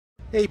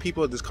Hey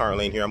people, this is Conrad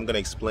Layn here. I'm going to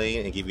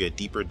explain and give you a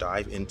deeper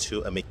dive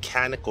into a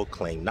mechanical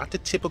claim, not the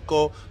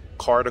typical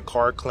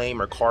car-to-car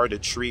claim or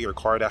car-to-tree or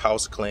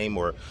car-to-house claim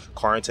or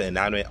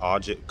car-into-inanimate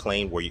object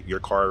claim where your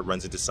car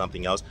runs into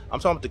something else. I'm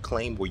talking about the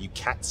claim where you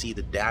can't see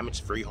the damage, it's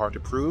very hard to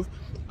prove.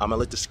 I'm going to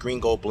let the screen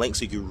go blank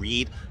so you can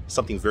read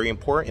something very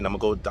important, and I'm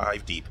going to go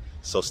dive deep.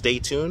 So stay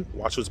tuned,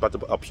 watch what's about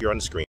to appear on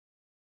the screen.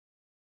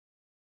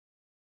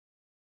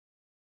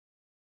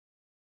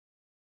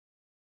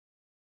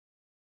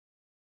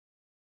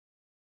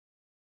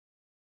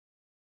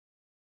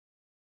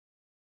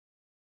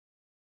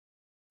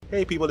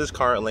 Hey people, this is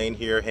Conrad Layn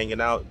here,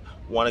 hanging out.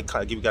 Want to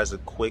kind of give you guys a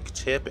quick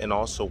tip and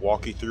also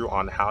walk you through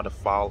on how to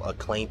file a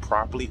claim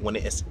properly when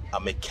it is a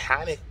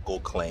mechanical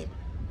claim.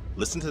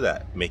 Listen to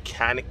that,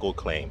 mechanical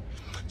claim.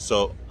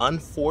 So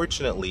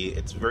unfortunately,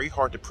 it's very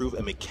hard to prove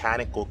a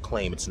mechanical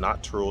claim. It's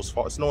not Turo's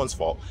fault, it's no one's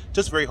fault,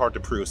 just very hard to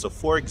prove. So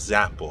for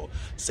example,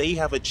 say you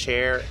have a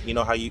chair, you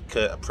know how you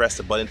could press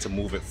a button to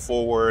move it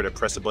forward or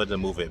press a button to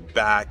move it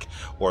back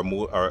or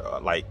move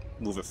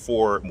it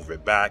forward, move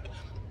it back.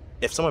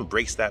 If someone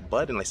breaks that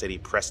button, like say they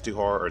press too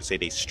hard or say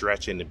they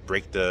stretch and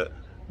break the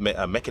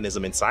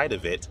mechanism inside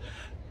of it,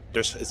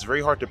 it's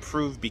very hard to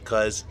prove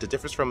because the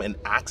difference from an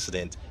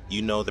accident,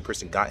 you know the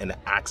person got in an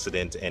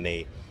accident and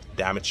they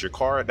damaged your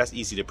car, that's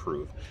easy to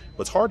prove.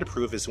 What's hard to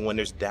prove is when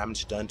there's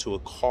damage done to a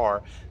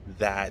car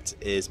that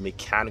is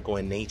mechanical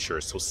in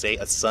nature. So say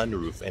a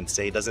sunroof and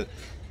say it doesn't,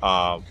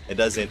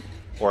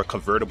 or a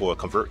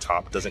convert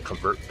top doesn't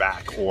convert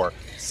back, or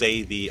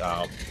say the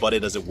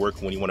button doesn't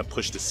work when you want to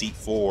push the seat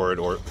forward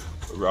or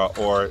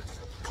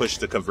push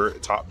the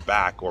convert top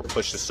back or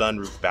push the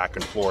sunroof back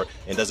and forth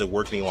and doesn't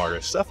work any longer.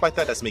 Stuff like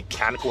that that's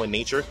mechanical in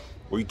nature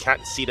where you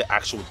can't see the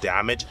actual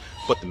damage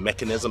but the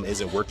mechanism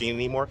isn't working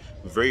anymore.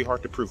 Very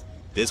hard to prove.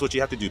 This is what you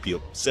have to do,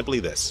 people.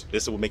 Simply this.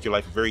 This will make your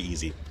life very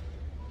easy.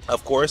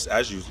 Of course,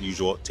 as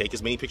usual, take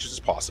as many pictures as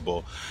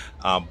possible,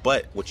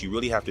 but what you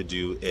really have to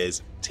do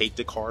is take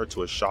the car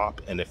to a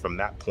shop, and then from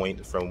that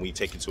point, from when you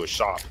take it to a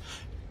shop,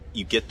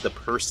 you get the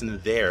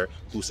person there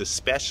who's a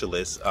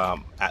specialist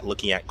at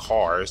looking at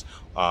cars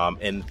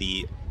in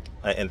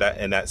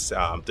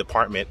that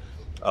department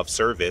of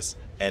service,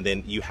 and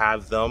then you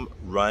have them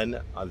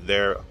run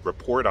their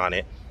report on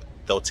it.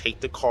 They'll take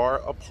the car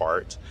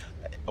apart,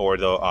 or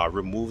they'll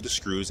remove the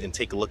screws and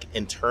take a look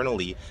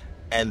internally,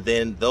 and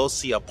then they'll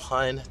see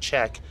upon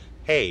check,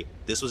 hey,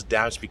 this was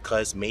damaged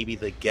because maybe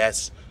the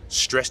guest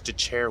stretched the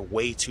chair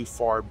way too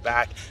far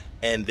back,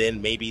 and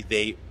then maybe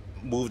they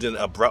moved in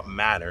an abrupt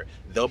manner.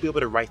 They'll be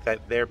able to write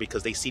that there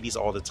because they see these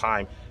all the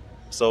time.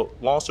 So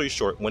long story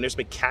short, when there's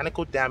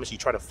mechanical damage, you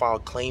try to file a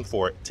claim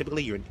for it,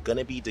 typically you're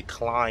gonna be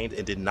declined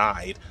and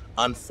denied.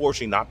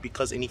 Unfortunately, not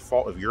because any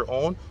fault of your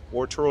own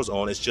or Turo's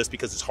own, it's just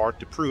because it's hard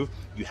to prove.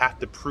 You have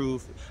to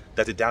prove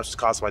that the damage was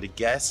caused by the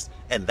guest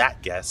and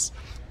that guest.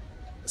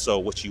 So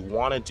what you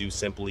want to do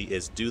simply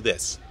is do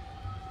this.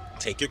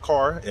 Take your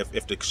car,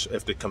 if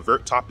the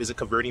convert top isn't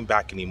converting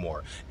back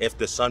anymore, if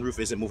the sunroof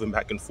isn't moving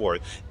back and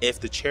forth, if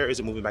the chair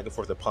isn't moving back and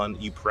forth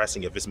upon you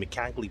pressing, if it's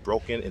mechanically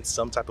broken in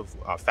some type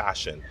of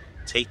fashion,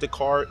 take the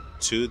car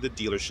to the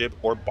dealership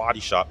or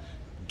body shop,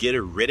 get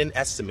a written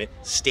estimate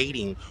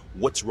stating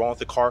what's wrong with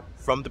the car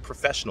from the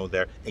professional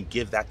there, and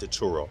give that to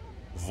Turo.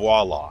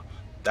 Voila.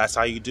 That's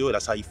how you do it.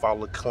 That's how you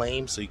file a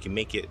claim, so you can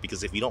make it,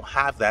 because if you don't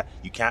have that,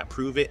 you can't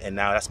prove it, and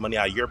now that's money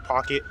out of your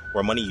pocket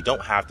or money you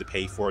don't have to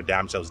pay for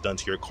damage that was done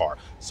to your car.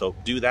 So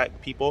do that,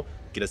 people.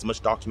 Get as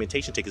much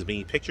documentation, take as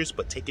many pictures,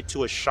 but take it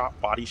to a shop,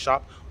 body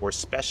shop, or a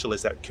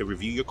specialist that can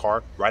review your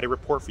car, write a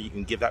report for you,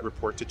 and give that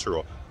report to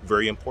Turo.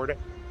 Very important.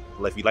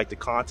 If you like the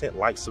content,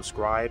 like,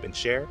 subscribe, and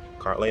share.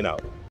 Conrad Layn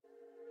out.